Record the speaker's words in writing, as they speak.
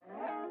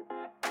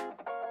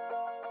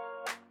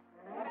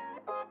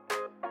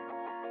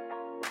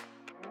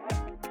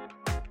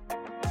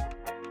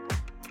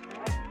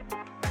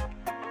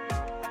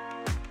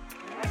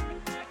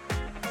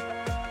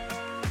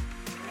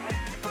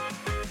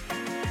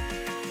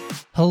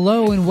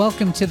Hello and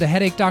welcome to the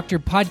Headache Doctor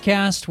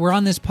podcast. We're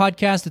on this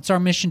podcast. It's our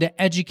mission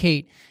to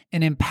educate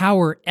and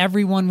empower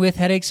everyone with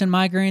headaches and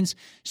migraines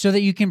so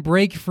that you can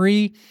break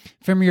free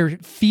from your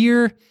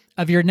fear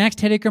of your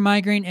next headache or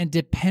migraine and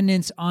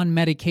dependence on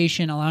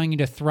medication, allowing you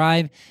to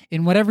thrive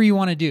in whatever you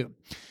want to do.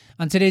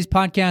 On today's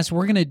podcast,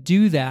 we're going to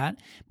do that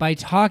by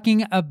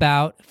talking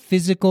about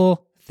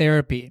physical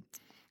therapy.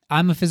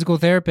 I'm a physical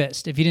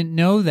therapist. If you didn't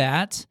know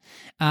that,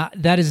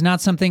 that is not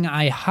something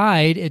I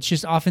hide. It's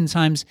just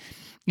oftentimes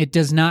it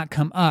does not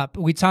come up.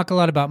 We talk a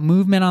lot about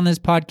movement on this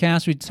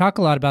podcast. We talk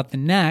a lot about the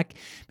neck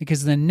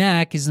because the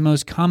neck is the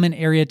most common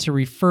area to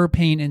refer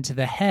pain into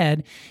the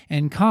head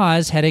and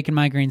cause headache and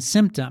migraine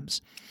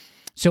symptoms.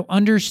 So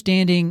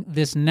understanding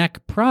this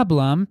neck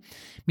problem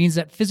means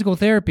that physical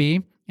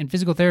therapy and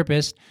physical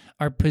therapists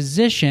are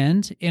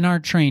positioned in our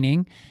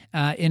training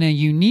in a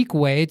unique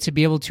way to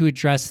be able to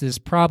address this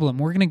problem.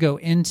 We're going to go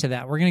into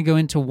that. We're going to go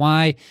into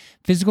why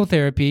physical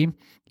therapy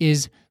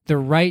is the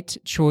right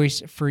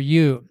choice for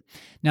you.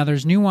 Now,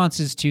 there's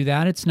nuances to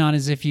that. It's not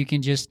as if you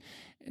can just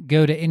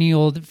go to any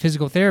old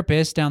physical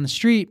therapist down the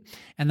street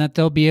and that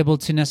they'll be able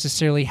to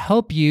necessarily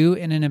help you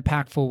in an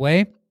impactful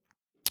way.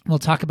 We'll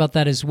talk about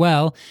that as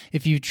well.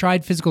 If you've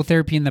tried physical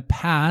therapy in the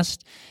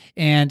past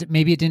and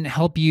maybe it didn't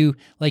help you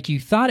like you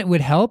thought it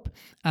would help,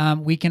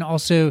 we can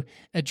also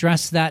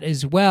address that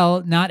as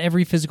well. Not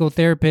every physical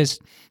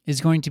therapist is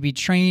going to be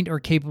trained or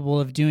capable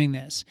of doing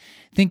this.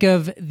 Think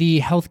of the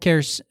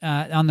healthcare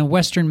on the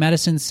Western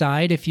medicine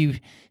side. If you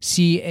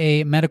see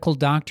a medical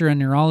doctor, a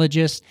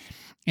neurologist,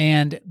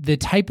 and the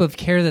type of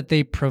care that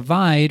they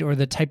provide or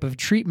the type of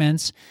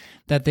treatments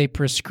that they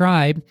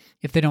prescribe,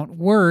 if they don't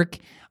work,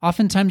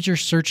 oftentimes you're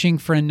searching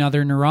for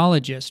another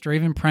neurologist or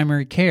even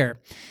primary care.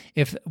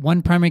 If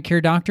one primary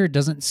care doctor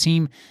doesn't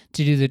seem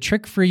to do the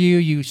trick for you,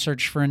 you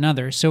search for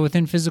another. So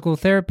within physical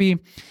therapy,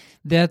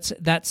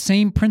 that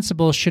same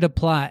principle should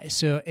apply.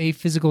 So a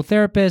physical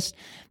therapist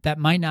that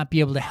might not be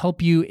able to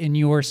help you in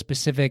your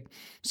specific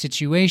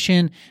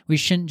situation, we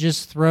shouldn't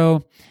just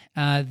throw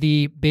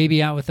the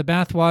baby out with the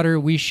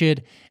bathwater. We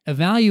should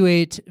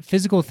evaluate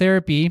physical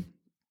therapy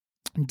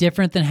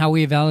different than how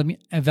we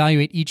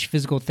evaluate each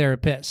physical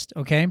therapist,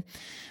 okay?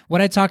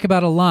 What I talk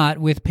about a lot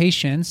with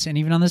patients, and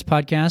even on this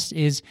podcast,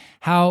 is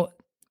how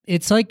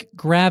it's like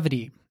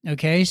gravity,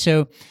 okay?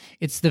 So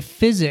it's the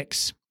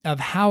physics of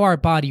how our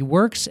body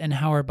works and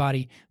how our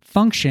body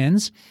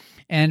functions,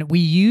 and we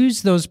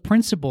use those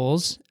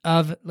principles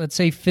of, let's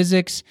say,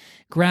 physics,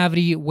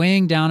 gravity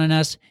weighing down on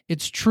us.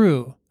 It's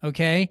true,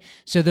 okay?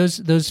 So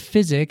those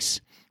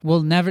physics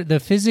will never, the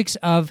physics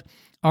of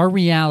our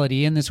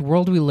reality in this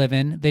world we live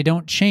in, they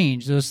don't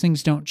change. Those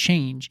things don't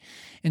change.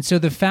 And so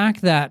the fact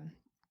that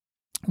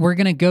we're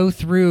going to go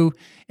through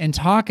and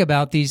talk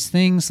about these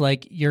things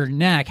like your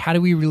neck, how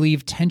do we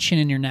relieve tension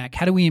in your neck?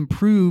 How do we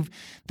improve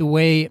the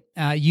way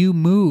you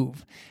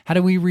move? How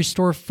do we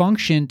restore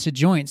function to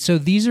joints? So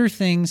these are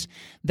things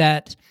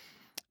that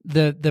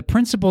the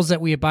principles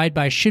that we abide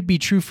by should be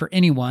true for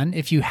anyone.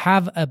 If you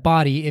have a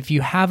body, if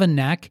you have a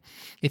neck,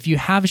 if you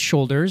have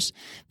shoulders,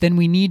 then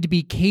we need to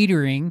be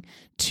catering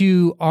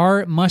to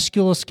our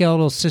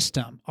musculoskeletal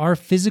system. Our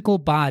physical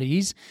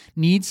bodies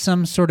need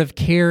some sort of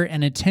care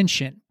and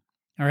attention.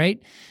 All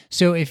right?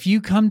 So if you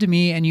come to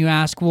me and you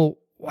ask, well,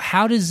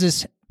 how does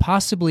this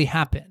possibly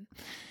happen?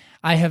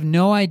 I have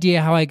no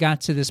idea how I got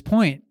to this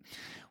point.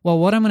 Well,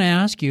 what I'm going to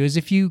ask you is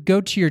if you go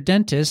to your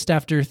dentist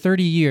after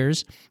 30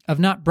 years of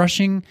not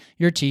brushing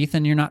your teeth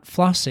and you're not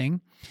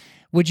flossing,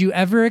 would you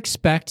ever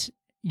expect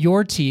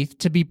your teeth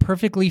to be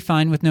perfectly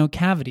fine with no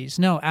cavities?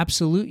 No,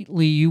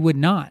 absolutely you would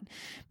not,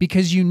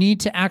 because you need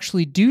to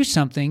actually do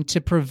something to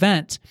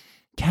prevent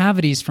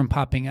cavities from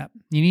popping up.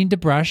 You need to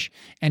brush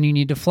and you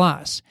need to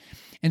floss.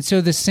 And so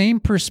the same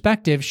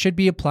perspective should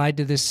be applied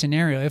to this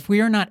scenario. If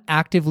we are not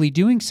actively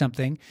doing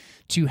something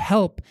to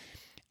help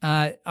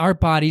our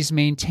bodies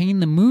maintain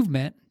the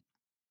movement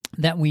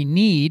that we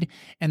need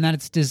and that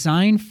it's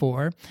designed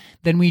for,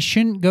 then we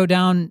shouldn't go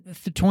down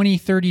 20,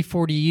 30,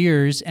 40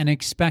 years and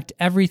expect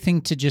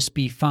everything to just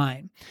be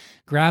fine.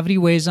 Gravity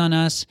weighs on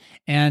us,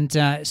 and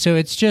so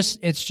it's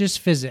just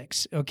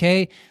physics,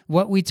 okay?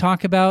 What we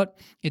talk about,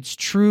 it's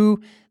true.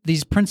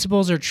 These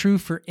principles are true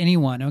for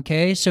anyone,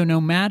 okay? So no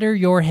matter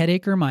your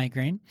headache or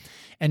migraine,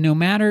 and no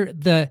matter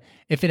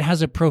if it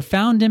has a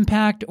profound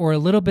impact or a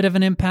little bit of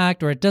an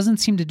impact or it doesn't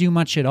seem to do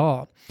much at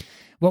all,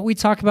 what we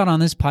talk about on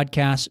this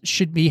podcast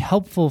should be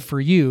helpful for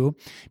you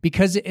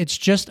because it's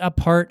just a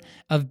part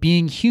of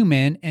being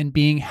human and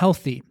being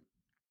healthy.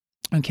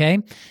 Okay?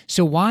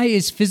 So why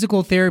is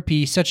physical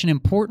therapy such an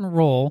important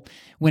role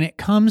when it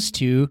comes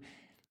to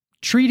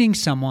treating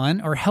someone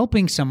or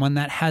helping someone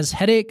that has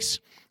headaches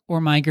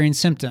or migraine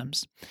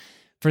symptoms?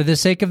 For the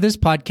sake of this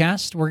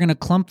podcast, we're going to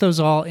clump those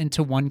all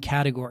into one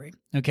category.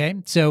 Okay,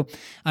 so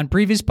on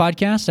previous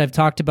podcasts, I've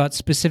talked about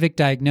specific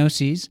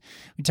diagnoses.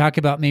 We talk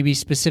about maybe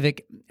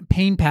specific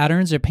pain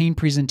patterns or pain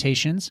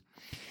presentations.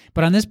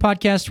 But on this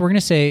podcast, we're going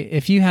to say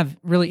if you have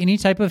really any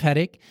type of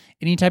headache,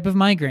 any type of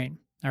migraine,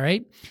 all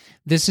right,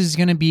 this is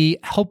going to be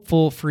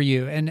helpful for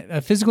you. And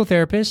a physical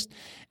therapist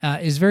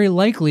is very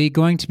likely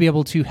going to be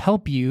able to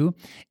help you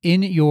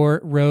in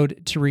your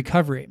road to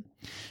recovery.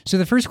 So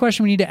the first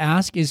question we need to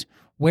ask is,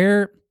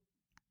 where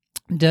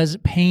does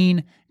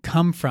pain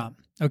come from?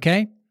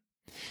 Okay?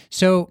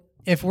 So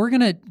if we're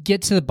going to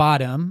get to the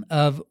bottom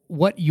of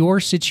what your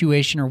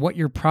situation or what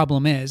your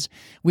problem is,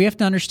 we have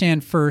to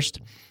understand first,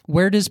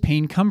 where does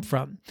pain come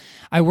from?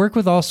 I work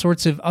with all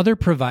sorts of other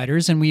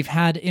providers, and we've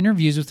had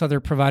interviews with other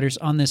providers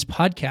on this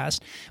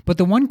podcast. But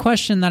the one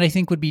question that I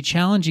think would be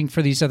challenging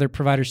for these other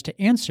providers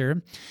to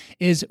answer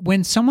is,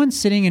 when someone's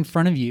sitting in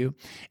front of you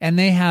and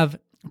they have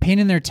pain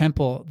in their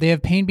temple, they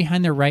have pain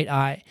behind their right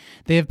eye,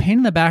 they have pain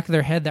in the back of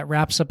their head that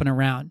wraps up and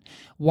around,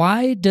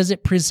 why does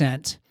it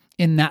present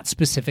in that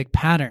specific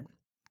pattern?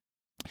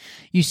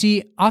 You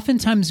see,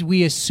 oftentimes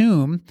we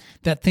assume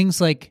that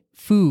things like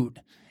food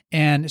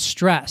and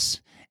stress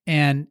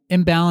and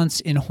imbalance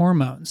in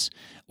hormones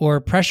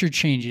or pressure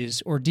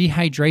changes or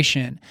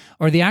dehydration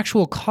are the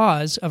actual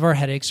cause of our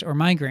headaches or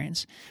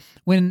migraines,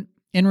 when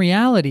in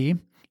reality,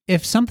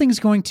 if something's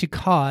going to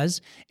cause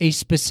a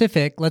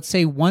specific, let's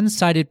say,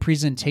 one-sided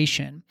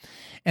presentation,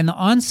 and the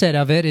onset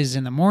of it is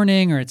in the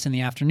morning, or it's in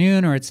the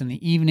afternoon, or it's in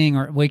the evening,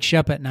 or it wakes you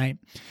up at night,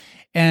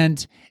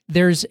 and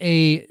there's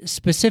a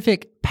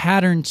specific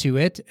pattern to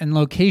it and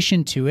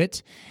location to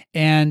it,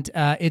 and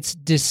it's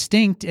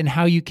distinct in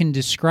how you can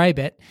describe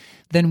it,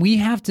 then we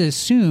have to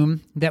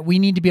assume that we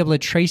need to be able to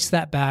trace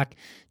that back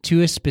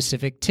to a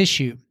specific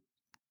tissue.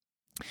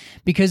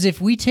 Because if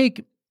we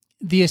take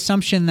the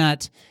assumption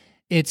that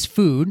it's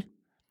food,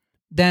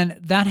 then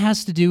that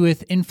has to do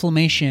with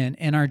inflammation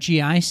in our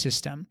GI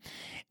system.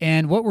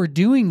 And what we're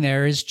doing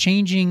there is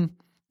changing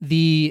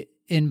the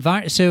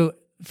environment. So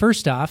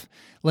first off,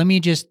 let me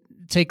just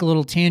take a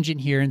little tangent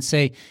here and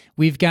say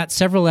we've got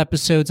several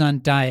episodes on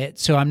diet.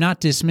 So I'm not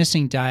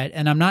dismissing diet,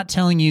 and I'm not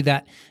telling you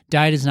that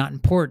diet is not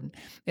important.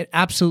 It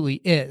absolutely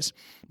is.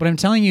 What I'm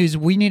telling you is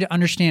we need to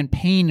understand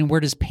pain and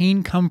where does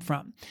pain come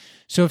from.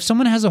 So if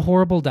someone has a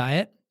horrible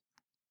diet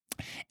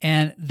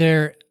and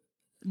their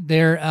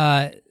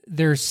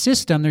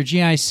system, their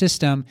GI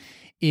system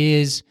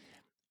is,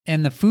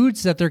 and the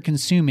foods that they're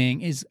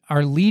consuming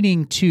are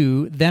leading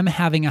to them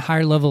having a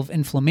higher level of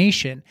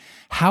inflammation,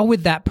 how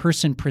would that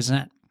person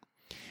present?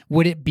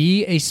 Would it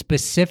be a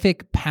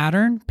specific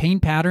pattern, pain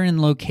pattern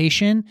and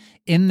location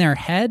in their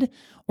head,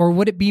 or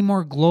would it be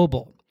more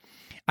global?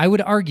 I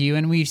would argue,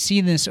 and we've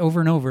seen this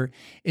over and over,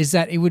 is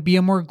that it would be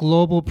a more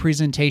global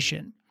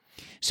presentation.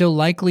 So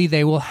likely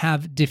they will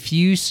have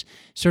diffuse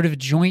sort of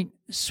joint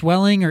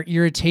swelling or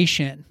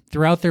irritation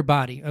throughout their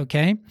body,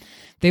 okay?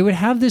 They would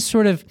have this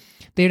sort of,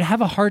 they'd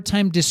have a hard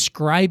time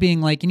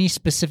describing like any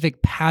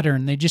specific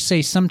pattern. They just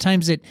say,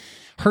 sometimes it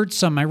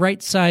hurts on my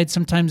right side,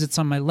 sometimes it's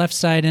on my left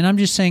side, and I'm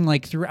just saying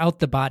like throughout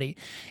the body.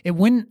 It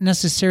wouldn't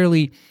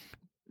necessarily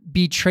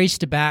be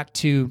traced back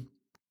to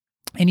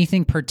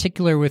anything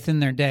particular within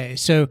their day.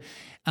 So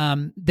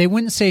they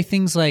wouldn't say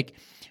things like,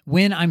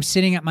 when I'm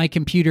sitting at my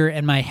computer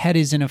and my head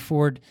is in a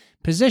forward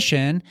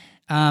position,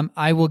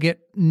 I will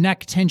get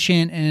neck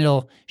tension and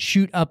it'll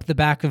shoot up the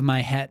back of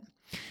my head.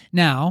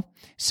 Now,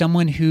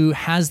 someone who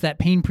has that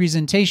pain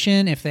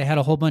presentation, if they had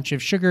a whole bunch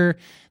of sugar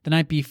the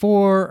night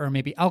before, or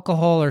maybe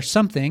alcohol or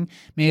something,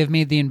 may have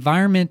made the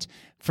environment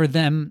for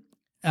them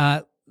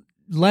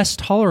less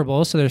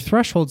tolerable, so their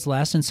threshold's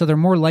less, and so they're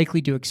more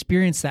likely to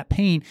experience that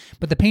pain.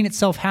 But the pain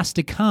itself has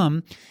to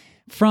come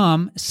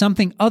from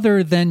something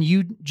other than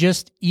you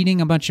just eating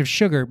a bunch of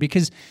sugar,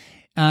 because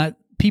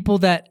people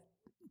that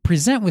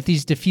present with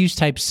these diffuse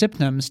type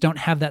symptoms don't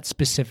have that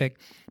specific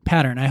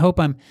pattern. I hope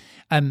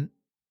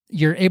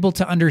you're able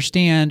to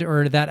understand,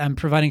 or that I'm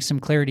providing some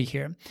clarity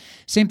here.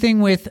 Same thing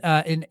with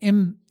an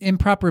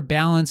improper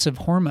balance of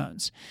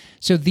hormones.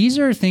 So these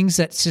are things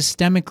that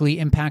systemically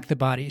impact the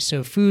body.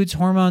 So foods,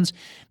 hormones,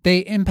 they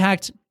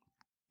impact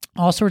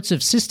all sorts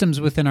of systems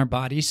within our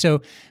body.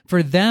 So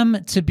for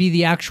them to be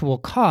the actual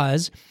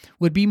cause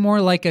would be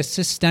more like a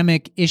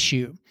systemic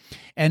issue.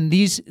 And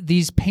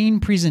these pain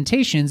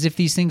presentations, if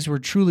these things were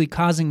truly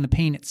causing the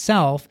pain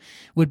itself,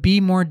 would be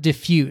more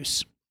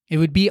diffuse. It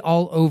would be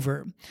all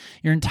over.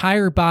 Your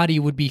entire body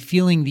would be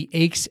feeling the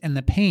aches and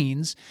the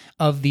pains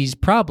of these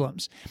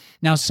problems.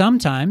 Now,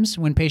 sometimes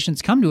when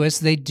patients come to us,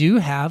 they do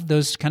have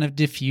those kind of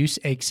diffuse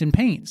aches and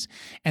pains,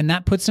 and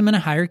that puts them in a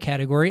higher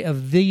category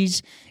of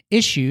these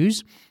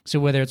issues. So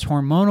whether it's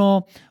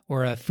hormonal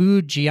or a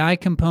food GI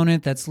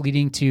component that's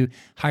leading to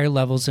higher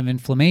levels of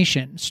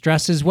inflammation,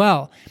 stress as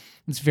well.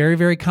 It's very,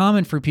 very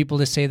common for people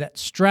to say that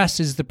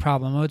stress is the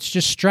problem. Oh, it's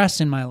just stress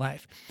in my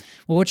life.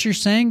 Well, what you're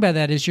saying by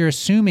that is you're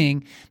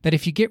assuming that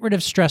if you get rid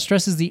of stress,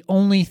 stress is the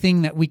only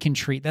thing that we can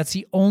treat. That's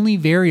the only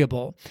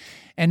variable.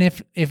 And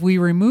if we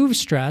remove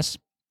stress,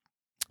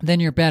 then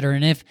you're better.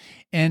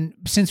 And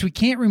since we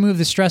can't remove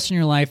the stress in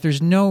your life,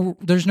 there's no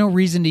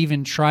reason to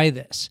even try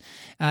this.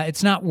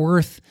 It's not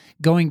worth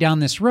going down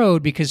this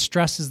road because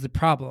stress is the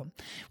problem.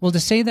 Well, to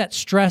say that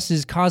stress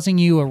is causing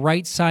you a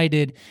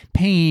right-sided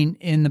pain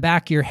in the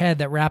back of your head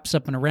that wraps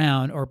up and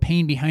around, or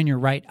pain behind your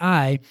right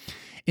eye,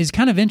 is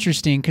kind of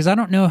interesting, because I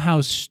don't know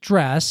how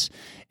stress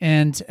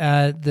and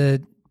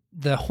the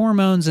the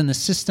hormones and the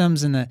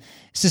systems and the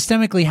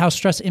systemically how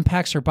stress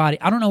impacts our body.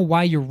 I don't know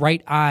why your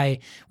right eye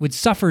would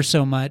suffer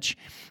so much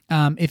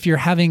if you're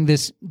having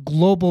this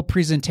global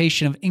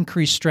presentation of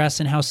increased stress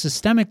and how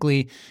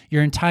systemically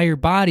your entire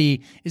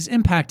body is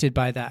impacted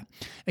by that.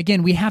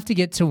 Again, we have to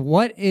get to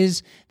what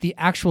is the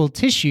actual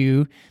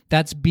tissue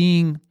that's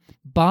being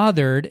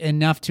bothered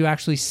enough to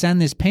actually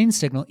send this pain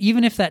signal,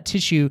 even if that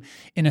tissue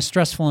in a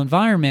stressful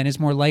environment is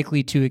more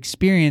likely to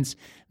experience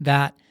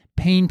that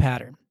pain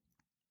pattern.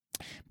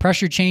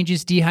 Pressure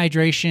changes,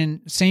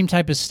 dehydration, same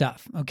type of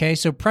stuff. Okay,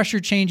 so pressure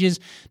changes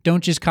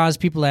don't just cause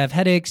people to have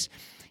headaches.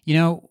 You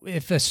know,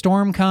 if a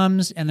storm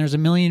comes and there's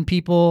 1 million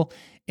people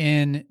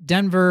in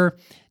Denver,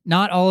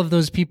 not all of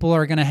those people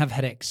are going to have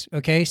headaches.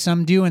 Okay,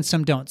 some do and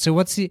some don't. So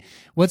what's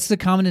the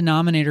common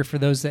denominator for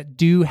those that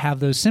do have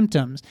those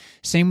symptoms?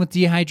 Same with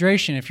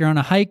dehydration. If you're on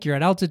a hike, you're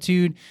at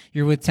altitude,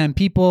 you're with 10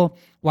 people,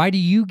 why do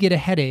you get a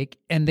headache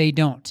and they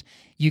don't?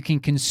 You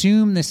can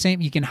consume the same,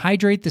 you can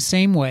hydrate the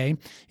same way,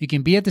 you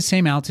can be at the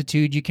same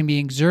altitude, you can be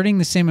exerting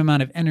the same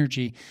amount of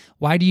energy.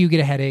 Why do you get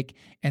a headache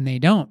and they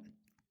don't?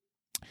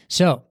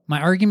 So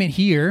my argument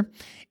here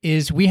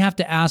is we have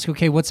to ask,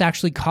 okay, what's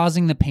actually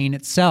causing the pain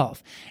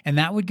itself? And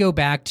that would go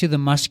back to the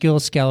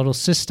musculoskeletal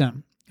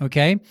system,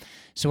 okay?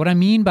 So what I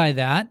mean by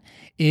that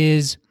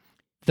is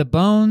the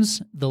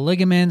bones, the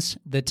ligaments,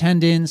 the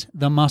tendons,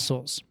 the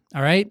muscles,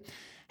 all right?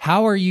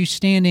 How are you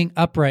standing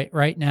upright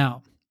right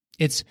now?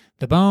 It's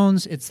the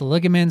bones, it's the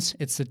ligaments,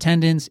 it's the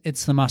tendons,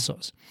 it's the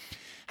muscles.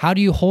 How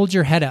do you hold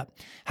your head up?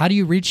 How do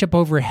you reach up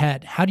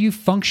overhead? How do you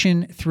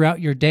function throughout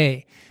your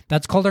day?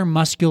 That's called our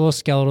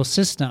musculoskeletal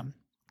system.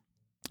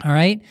 All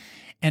right?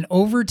 And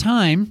over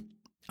time,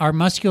 our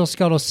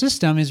musculoskeletal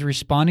system is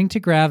responding to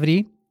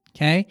gravity,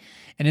 okay?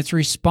 And it's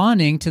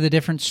responding to the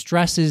different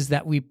stresses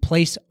that we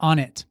place on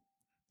it.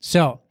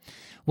 So,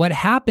 what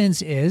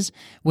happens is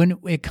when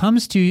it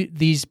comes to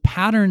these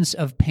patterns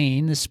of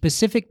pain, the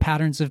specific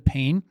patterns of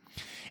pain,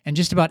 and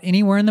just about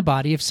anywhere in the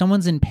body, if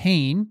someone's in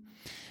pain,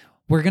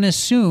 we're going to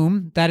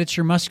assume that it's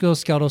your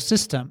musculoskeletal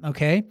system,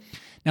 okay?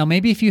 Now,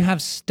 maybe if you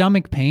have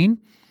stomach pain,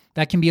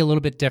 that can be a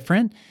little bit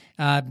different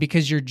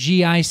because your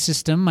GI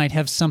system might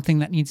have something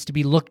that needs to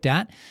be looked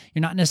at.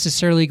 You're not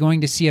necessarily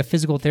going to see a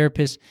physical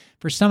therapist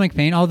for stomach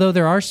pain, although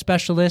there are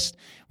specialists,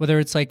 whether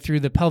it's like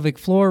through the pelvic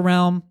floor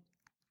realm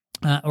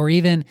or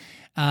even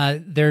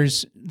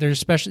there's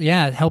special,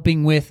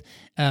 helping with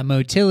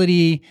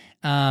motility,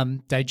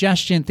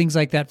 digestion, things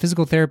like that.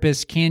 Physical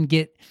therapists can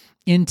get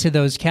into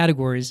those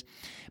categories.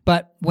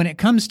 But when it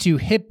comes to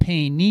hip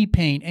pain, knee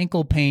pain,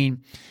 ankle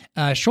pain,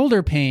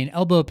 shoulder pain,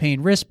 elbow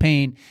pain, wrist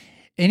pain,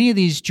 any of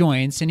these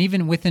joints, and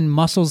even within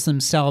muscles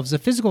themselves, a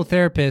physical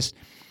therapist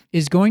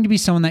is going to be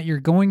someone that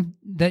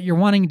you're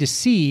wanting to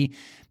see,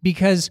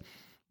 because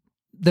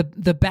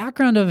the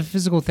background of a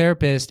physical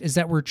therapist is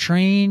that we're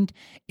trained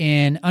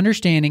in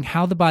understanding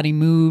how the body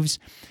moves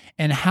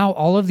and how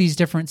all of these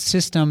different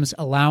systems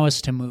allow us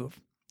to move.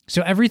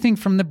 So everything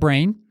from the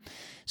brain.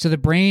 So the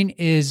brain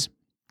is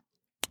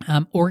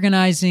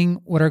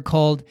organizing what are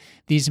called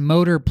these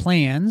motor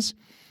plans.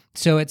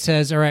 So it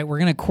says, all right, we're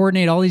going to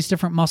coordinate all these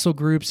different muscle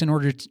groups in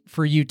order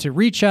for you to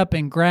reach up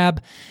and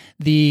grab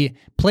the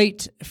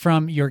plate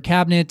from your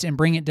cabinet and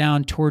bring it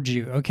down towards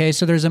you. Okay,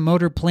 so there's a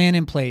motor plan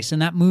in place,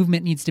 and that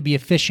movement needs to be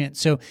efficient.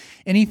 So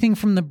anything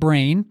from the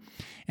brain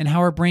and how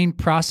our brain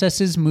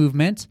processes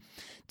movement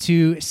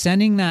to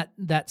sending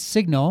that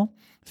signal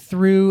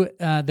through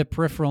the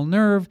peripheral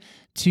nerve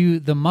to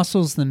the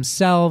muscles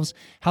themselves,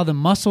 how the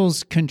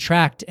muscles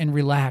contract and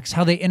relax,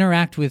 how they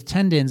interact with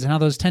tendons and how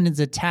those tendons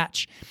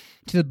attach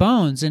to the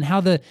bones, and how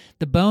the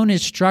bone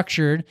is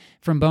structured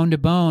from bone to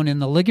bone,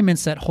 and the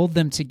ligaments that hold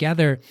them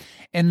together,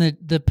 and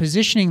the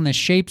positioning, the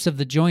shapes of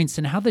the joints,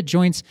 and how the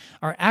joints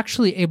are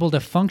actually able to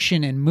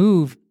function and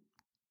move,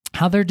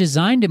 how they're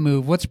designed to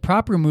move, what's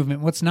proper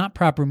movement, what's not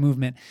proper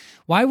movement.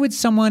 Why would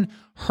someone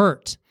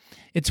hurt?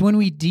 It's when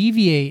we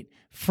deviate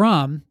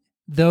from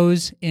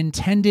those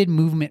intended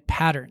movement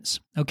patterns,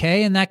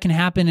 okay? And that can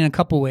happen in a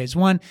couple ways.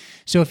 One,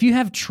 so if you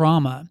have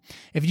trauma,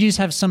 if you just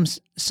have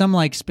some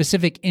like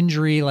specific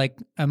injury, like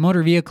a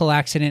motor vehicle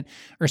accident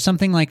or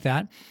something like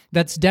that,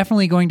 that's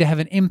definitely going to have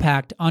an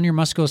impact on your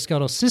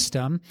musculoskeletal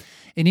system.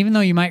 And even though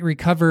you might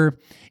recover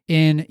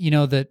in,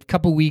 the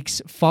couple weeks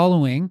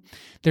following,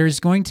 there's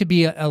going to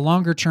be a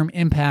longer term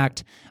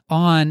impact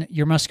on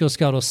your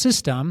musculoskeletal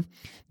system,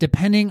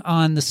 depending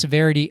on the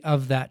severity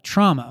of that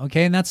trauma,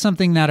 okay? And that's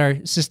something that our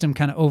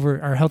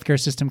healthcare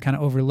system kind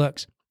of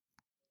overlooks.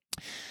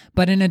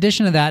 But in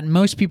addition to that,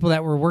 most people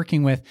that we're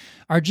working with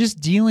are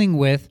just dealing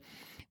with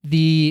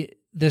the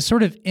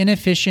sort of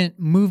inefficient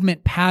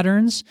movement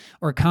patterns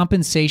or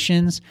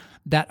compensations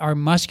that our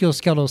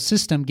musculoskeletal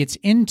system gets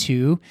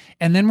into,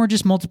 and then we're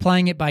just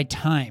multiplying it by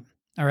time.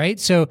 All right.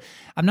 So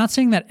I'm not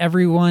saying that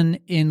everyone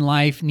in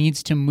life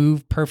needs to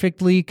move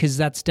perfectly, because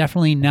that's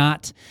definitely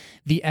not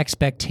the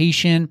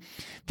expectation.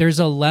 There's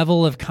a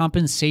level of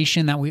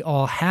compensation that we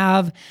all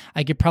have.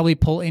 I could probably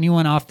pull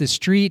anyone off the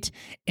street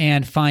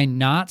and find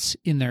knots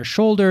in their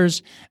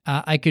shoulders.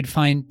 I could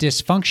find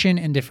dysfunction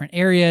in different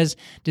areas.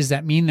 Does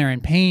that mean they're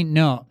in pain?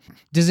 No.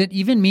 Does it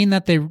even mean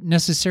that they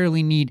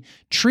necessarily need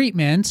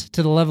treatment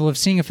to the level of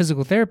seeing a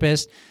physical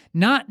therapist?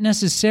 Not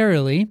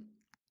necessarily.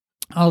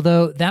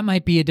 Although that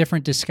might be a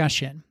different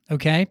discussion,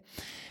 okay?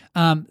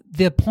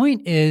 The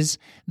point is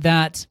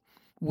that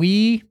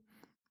we,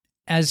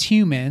 as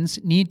humans,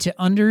 need to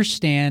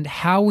understand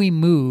how we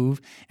move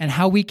and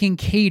how we can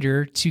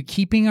cater to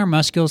keeping our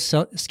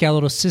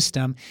musculoskeletal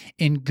system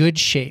in good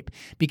shape.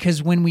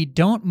 Because when we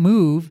don't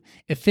move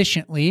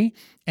efficiently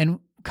and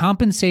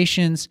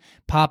compensations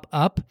pop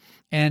up,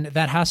 and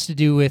that has to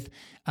do with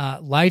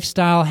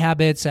lifestyle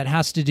habits, that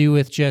has to do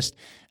with just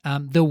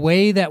the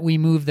way that we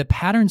move, the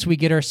patterns we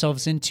get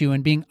ourselves into,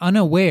 and being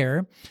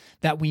unaware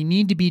that we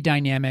need to be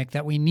dynamic,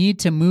 that we need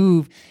to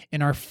move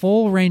in our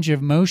full range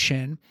of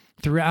motion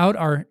throughout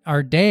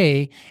our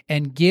day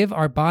and give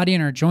our body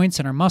and our joints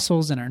and our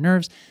muscles and our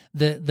nerves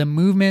the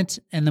movement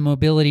and the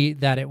mobility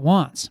that it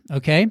wants,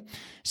 okay?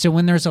 So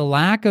when there's a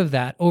lack of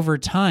that over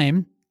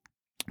time,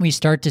 we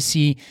start to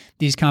see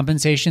these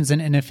compensations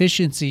and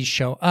inefficiencies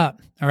show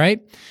up. All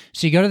right.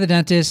 So you go to the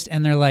dentist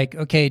and they're like,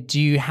 okay,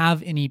 do you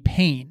have any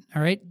pain?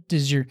 All right. Do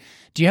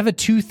you have a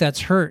tooth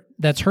that's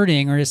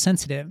hurting or is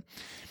sensitive?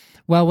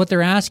 Well, what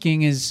they're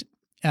asking is,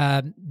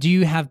 do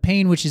you have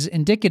pain, which is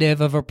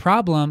indicative of a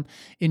problem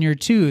in your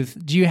tooth?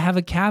 Do you have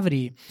a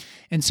cavity?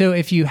 And so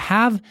if you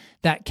have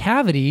that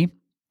cavity,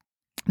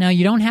 now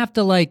you don't have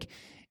to like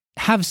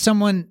have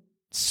someone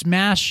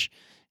smash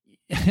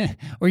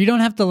or you don't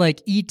have to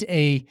like eat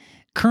a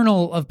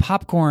kernel of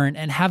popcorn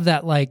and have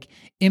that like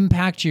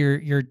impact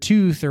your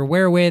tooth or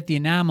wear away at the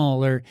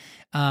enamel or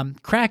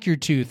crack your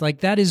tooth.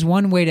 Like that is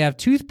one way to have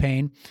tooth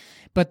pain.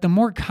 But the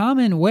more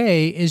common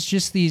way is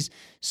just these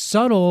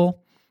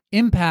subtle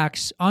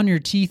impacts on your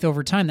teeth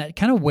over time that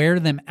kind of wear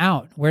them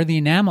out, wear the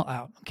enamel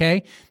out.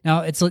 Okay.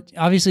 Now it's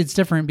obviously it's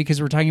different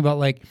because we're talking about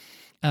like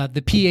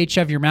the pH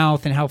of your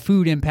mouth and how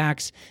food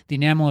impacts the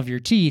enamel of your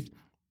teeth.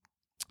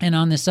 And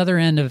on this other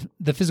end of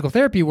the physical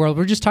therapy world,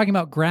 we're just talking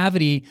about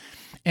gravity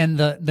and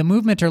the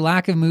movement or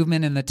lack of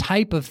movement and the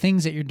type of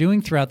things that you're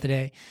doing throughout the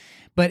day.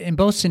 But in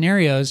both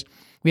scenarios,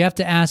 we have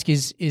to ask,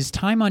 is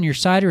time on your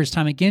side or is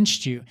time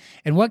against you?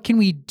 And what can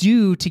we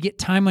do to get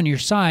time on your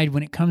side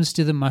when it comes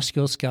to the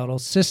musculoskeletal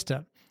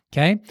system?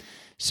 Okay.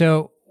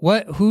 So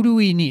who do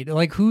we need?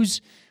 Like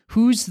who's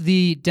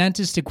the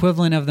dentist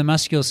equivalent of the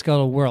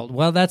musculoskeletal world?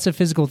 Well, that's a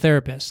physical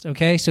therapist.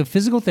 Okay. So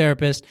physical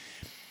therapists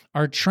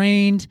are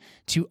trained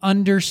to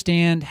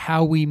understand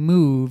how we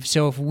move.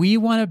 So if we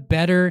want to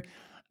better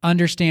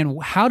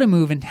understand how to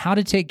move and how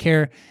to take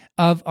care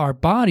of our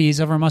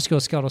bodies, of our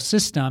musculoskeletal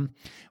system,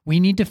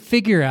 we need to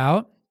figure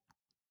out,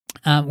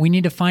 we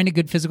need to find a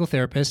good physical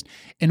therapist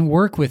and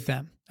work with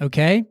them,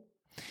 okay?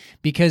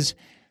 Because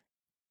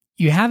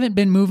you haven't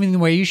been moving the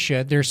way you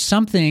should. There's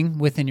something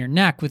within your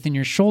neck, within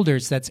your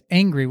shoulders that's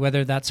angry,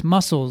 whether that's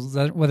muscles,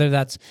 whether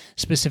that's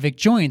specific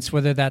joints,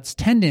 whether that's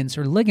tendons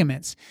or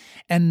ligaments.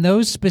 And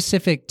those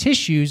specific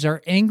tissues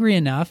are angry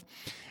enough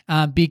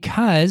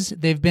because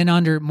they've been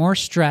under more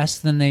stress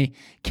than they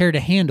care to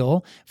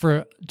handle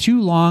for too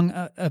long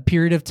a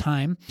period of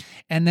time.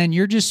 And then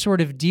you're just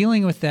sort of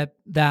dealing with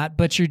that,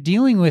 but you're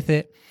dealing with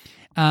it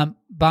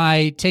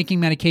by taking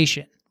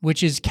medication,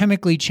 which is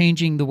chemically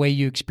changing the way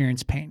you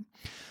experience pain.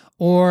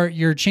 Or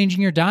you're changing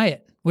your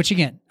diet, which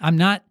again,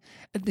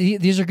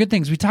 these are good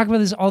things. We talk about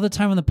this all the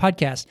time on the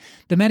podcast.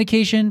 The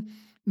medication,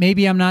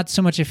 maybe I'm not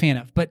so much a fan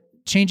of, but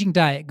changing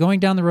diet, going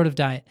down the road of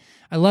diet,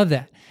 I love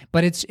that.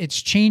 But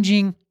it's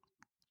changing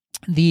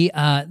the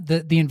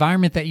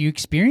environment that you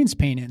experience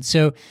pain in.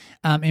 So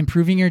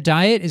improving your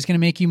diet is going to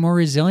make you more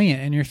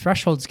resilient and your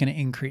threshold is going to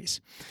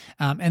increase.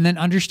 And then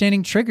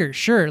understanding triggers.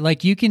 Sure,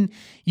 like you can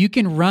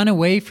run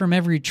away from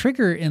every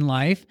trigger in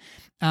life.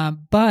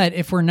 But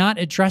if we're not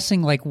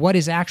addressing like what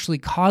is actually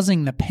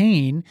causing the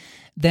pain,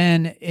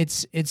 then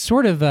it's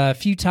sort of a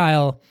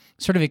futile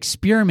sort of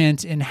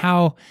experiment in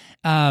how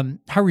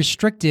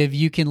restrictive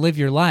you can live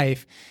your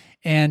life.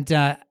 And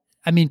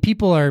I mean,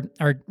 people are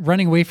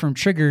running away from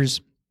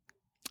triggers.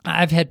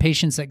 I've had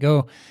patients that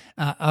go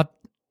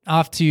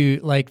off to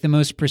like the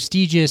most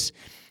prestigious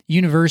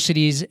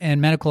universities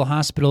and medical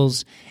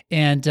hospitals,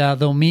 and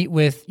they'll meet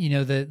with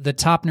the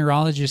top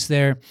neurologists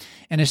there,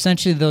 and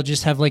essentially they'll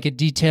just have like a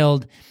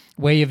detailed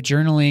way of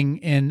journaling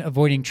and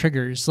avoiding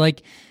triggers.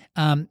 Like,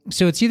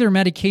 so it's either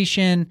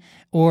medication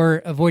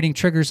or avoiding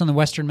triggers on the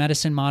Western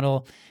medicine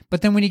model.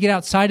 But then when you get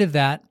outside of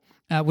that,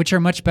 which are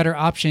much better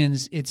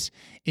options,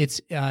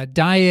 it's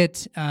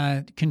diet,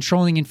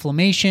 controlling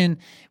inflammation,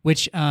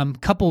 which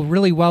couple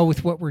really well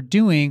with what we're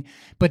doing.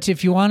 But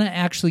if you want to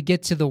actually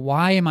get to the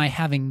why am I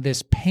having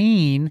this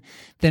pain,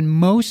 then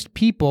most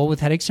people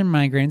with headaches and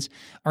migraines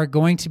are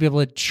going to be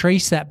able to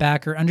trace that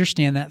back or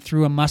understand that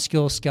through a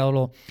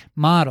musculoskeletal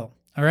model.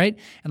 All right.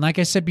 And like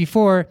I said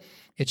before,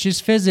 It's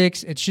just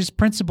physics. It's just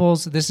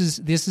principles. This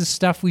is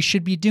stuff we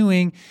should be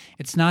doing.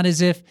 It's not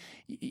as if,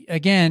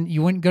 again,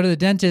 you wouldn't go to the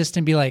dentist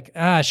and be like,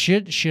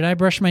 should I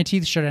brush my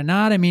teeth? Should I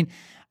not? I mean,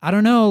 I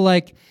don't know.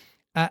 Like,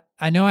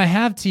 I know I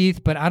have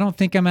teeth, but I don't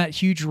think I'm at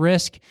huge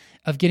risk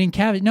of getting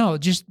cavity. No,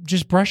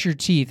 just brush your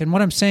teeth. And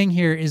what I'm saying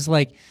here is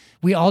like,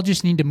 we all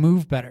just need to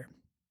move better.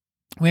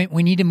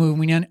 We need to move.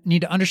 We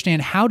need to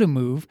understand how to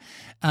move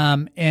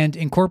and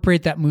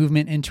incorporate that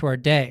movement into our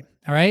day.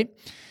 All right.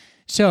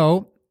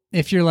 So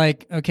if you're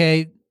like,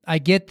 okay, I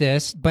get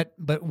this, but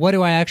what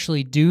do I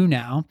actually do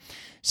now?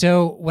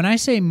 So when I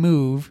say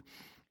move,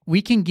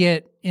 we can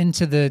get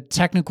into the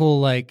technical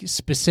like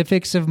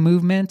specifics of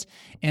movement,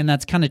 and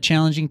that's kind of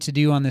challenging to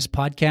do on this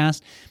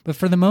podcast. But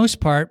for the most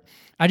part,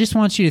 I just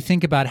want you to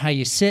think about how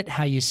you sit,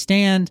 how you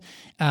stand,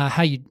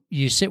 how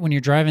you sit when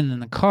you're driving in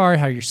the car,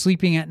 how you're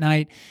sleeping at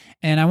night.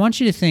 And I want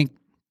you to think,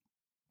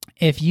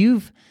 if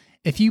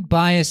you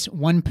bias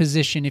one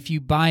position, if you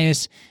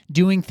bias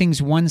doing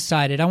things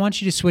one-sided, I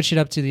want you to switch it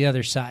up to the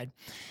other side.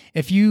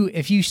 If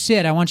you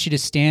sit, I want you to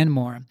stand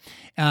more.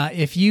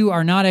 If you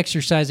are not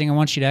exercising, I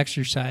want you to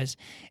exercise.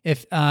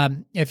 If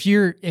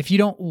you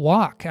don't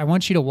walk, I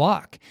want you to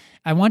walk.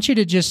 I want you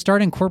to just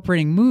start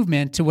incorporating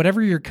movement to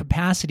whatever your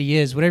capacity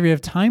is, whatever you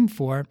have time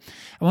for.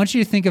 I want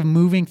you to think of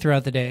moving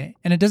throughout the day.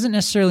 And it doesn't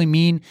necessarily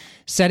mean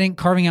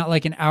carving out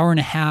like an hour and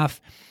a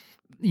half,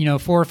 4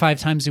 or 5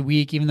 times a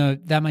week, even though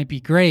that might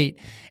be great.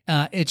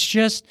 It's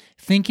just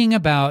thinking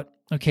about,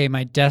 okay,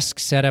 my desk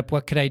setup,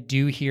 what could I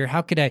do here?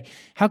 How could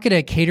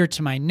I cater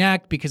to my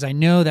neck? Because I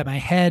know that my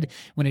head,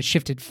 when it's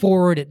shifted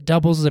forward, it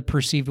doubles the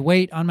perceived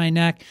weight on my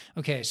neck.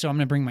 Okay, so I'm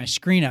going to bring my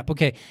screen up.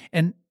 Okay,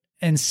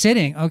 and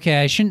sitting,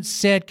 okay, I shouldn't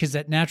sit because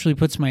that naturally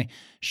puts my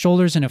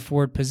shoulders in a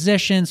forward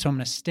position, so I'm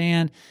going to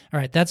stand. All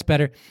right, that's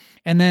better.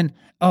 And then,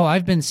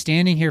 I've been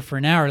standing here for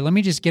an hour. Let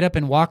me just get up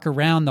and walk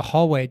around the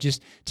hallway,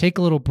 just take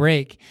a little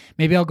break.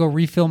 Maybe I'll go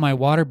refill my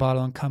water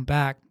bottle and come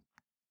back.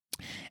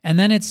 And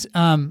then it's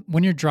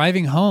when you're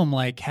driving home,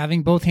 like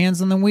having both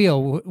hands on the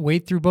wheel,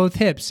 weight through both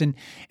hips, and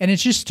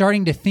it's just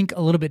starting to think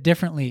a little bit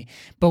differently.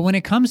 But when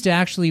it comes to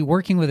actually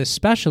working with a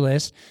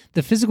specialist,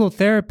 the physical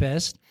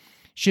therapist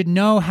should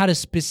know how to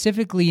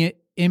specifically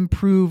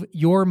improve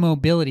your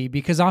mobility,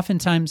 because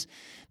oftentimes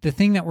the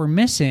thing that we're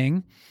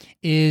missing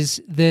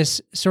is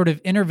this sort of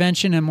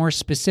intervention in a more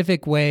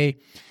specific way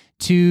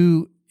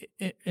to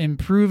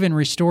improve and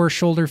restore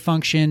shoulder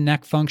function,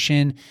 neck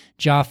function,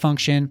 jaw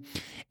function.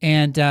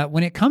 And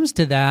when it comes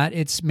to that,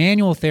 it's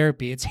manual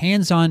therapy. It's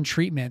hands-on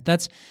treatment.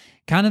 That's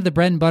kind of the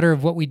bread and butter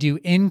of what we do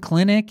in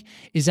clinic,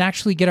 is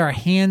actually get our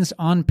hands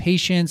on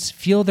patients,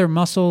 feel their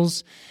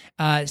muscles,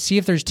 see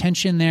if there's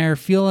tension there,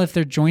 feel if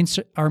their joints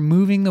are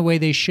moving the way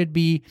they should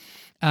be,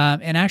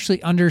 and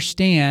actually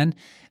understand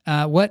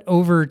what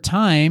over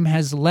time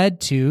has led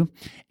to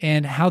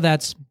and how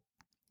that's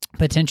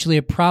potentially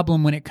a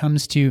problem when it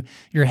comes to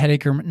your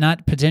headache, or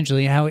not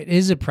potentially, how it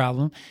is a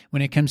problem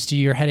when it comes to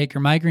your headache or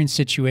migraine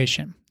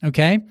situation.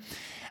 Okay.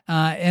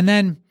 And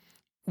then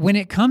when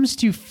it comes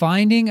to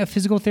finding a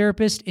physical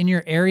therapist in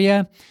your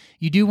area,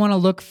 you do want to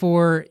look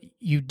for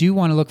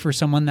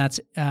someone that's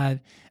a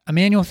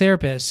manual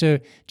therapist. So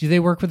do they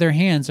work with their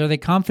hands? Are they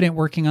confident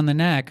working on the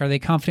neck? Are they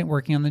confident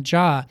working on the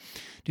jaw?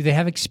 Do they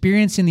have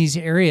experience in these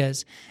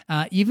areas?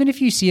 Even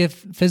if you see a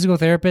physical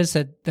therapist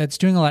that's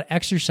doing a lot of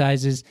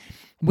exercises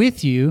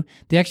with you,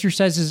 the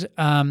exercises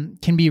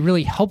can be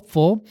really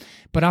helpful.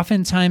 But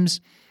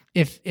oftentimes,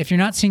 if you're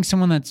not seeing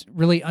someone that's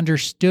really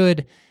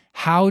understood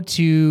how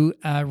to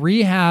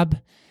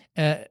rehab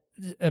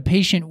a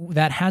patient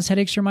that has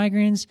headaches or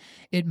migraines,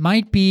 it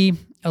might be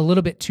a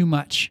little bit too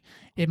much.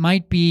 It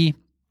might be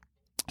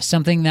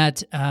something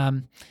that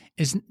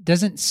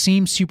doesn't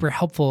seem super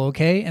helpful,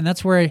 okay? And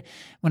that's where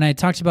when I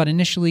talked about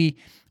initially,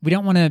 we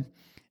don't want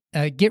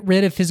to get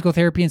rid of physical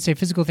therapy and say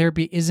physical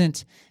therapy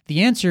isn't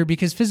the answer,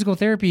 because physical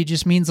therapy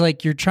just means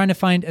like you're trying to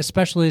find a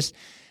specialist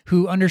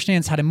who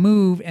understands how to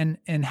move and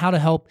how to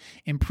help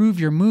improve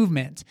your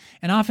movement.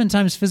 And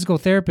oftentimes physical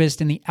therapists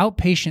in the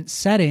outpatient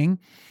setting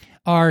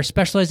are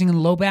specializing in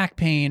low back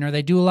pain, or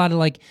they do a lot of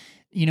like,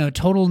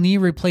 total knee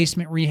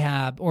replacement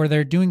rehab, or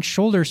they're doing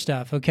shoulder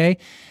stuff, okay?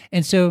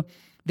 And so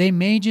they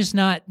may just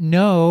not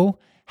know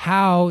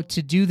how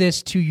to do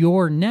this to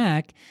your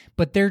neck,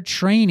 but their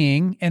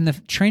training and the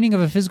training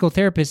of a physical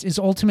therapist is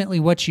ultimately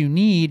what you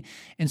need.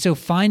 And so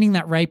finding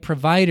that right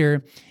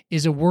provider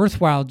is a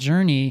worthwhile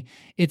journey.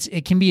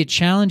 It can be a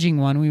challenging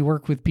one. We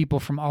work with people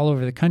from all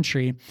over the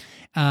country,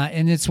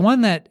 and it's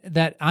one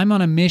that I'm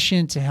on a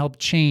mission to help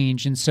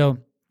change. And so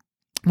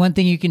one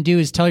thing you can do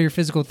is tell your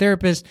physical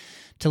therapist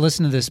to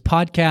listen to this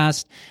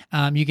podcast.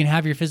 You can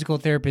have your physical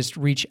therapist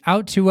reach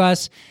out to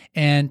us,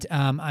 and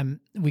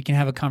we can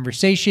have a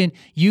conversation.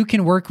 You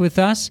can work with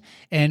us,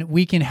 and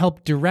we can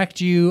help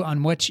direct you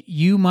on what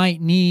you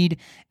might need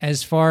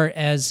as far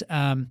as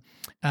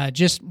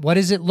just what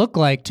does it look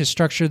like to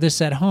structure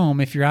this at home.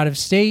 If you're out of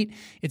state,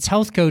 it's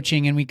health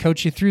coaching, and we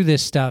coach you through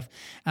this stuff.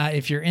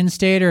 If you're in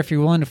state, or if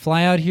you're willing to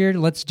fly out here,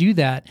 let's do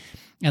that.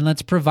 and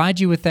let's provide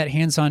you with that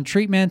hands-on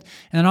treatment.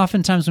 And then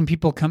oftentimes when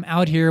people come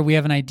out here, we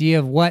have an idea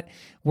of what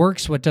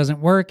works, what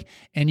doesn't work,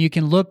 and you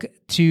can look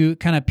to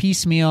kind of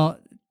piecemeal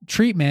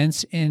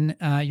treatments in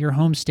your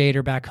home state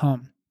or back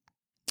home.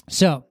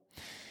 So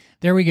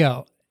there we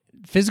go.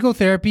 Physical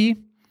therapists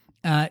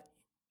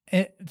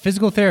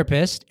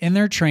in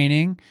their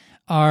training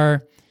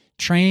are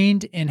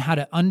trained in how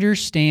to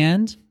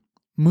understand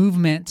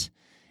movement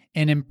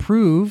and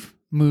improve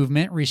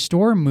movement,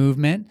 restore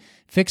movement,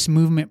 fix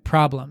movement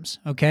problems,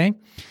 okay?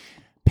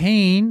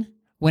 Pain,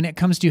 when it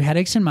comes to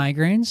headaches and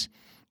migraines,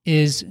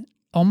 is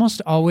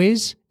almost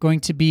always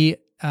going to be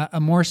a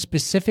more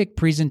specific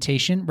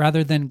presentation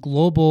rather than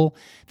global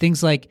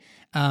things like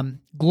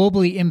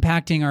globally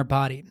impacting our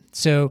body.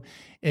 So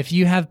if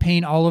you have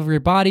pain all over your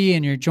body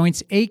and your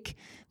joints ache,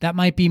 that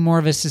might be more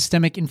of a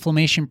systemic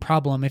inflammation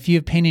problem. If you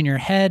have pain in your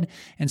head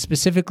and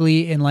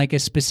specifically in like a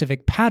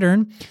specific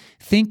pattern,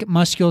 think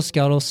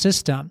musculoskeletal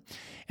system.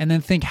 And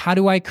then think, how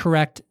do I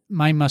correct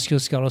my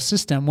musculoskeletal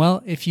system?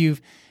 Well, if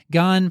you've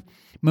gone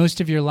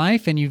most of your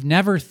life and you've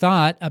never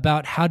thought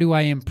about how do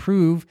I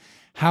improve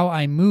how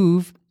I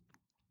move,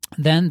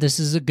 then this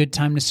is a good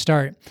time to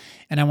start.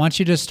 And I want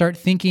you to start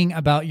thinking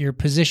about your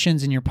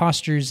positions and your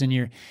postures and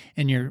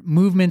your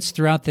movements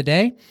throughout the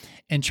day,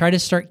 and try to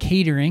start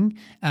catering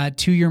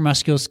to your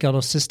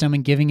musculoskeletal system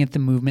and giving it the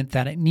movement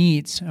that it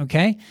needs,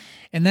 okay?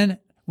 And then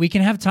we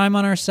can have time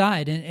on our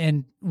side,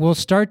 and we'll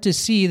start to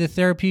see the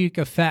therapeutic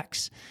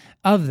effects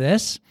of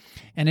this.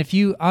 And if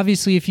you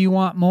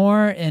want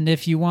more, and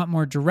if you want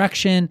more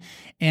direction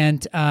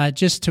and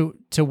just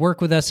to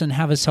work with us and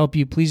have us help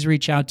you, please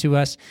reach out to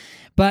us.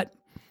 But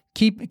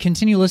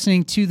continue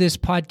listening to this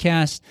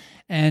podcast.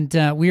 And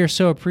we are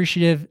so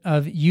appreciative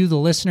of you, the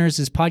listeners.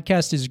 This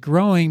podcast is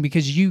growing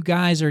because you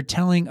guys are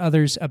telling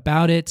others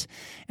about it.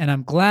 And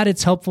I'm glad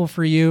it's helpful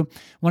for you.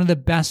 One of the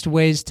best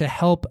ways to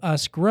help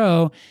us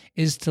grow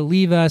is to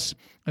leave us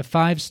a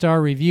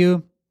 5-star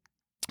review.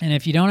 And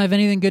if you don't have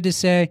anything good to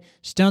say,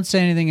 just don't say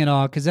anything at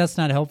all, because that's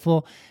not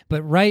helpful.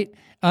 But write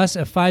us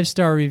a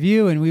 5-star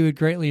review, and we would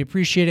greatly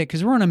appreciate it,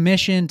 because we're on a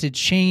mission to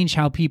change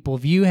how people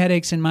view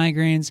headaches and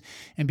migraines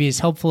and be as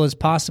helpful as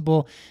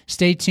possible.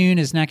 Stay tuned,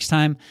 as next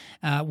time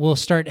we'll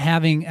start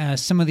having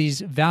some of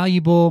these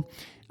valuable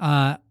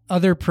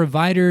other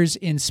providers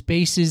in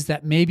spaces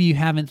that maybe you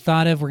haven't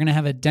thought of. We're going to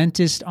have a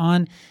dentist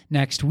on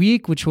next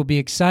week, which will be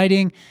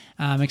exciting.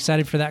 I'm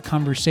excited for that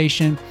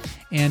conversation,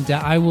 and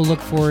I will look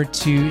forward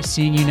to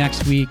seeing you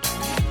next week.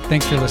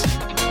 Thanks for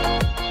listening.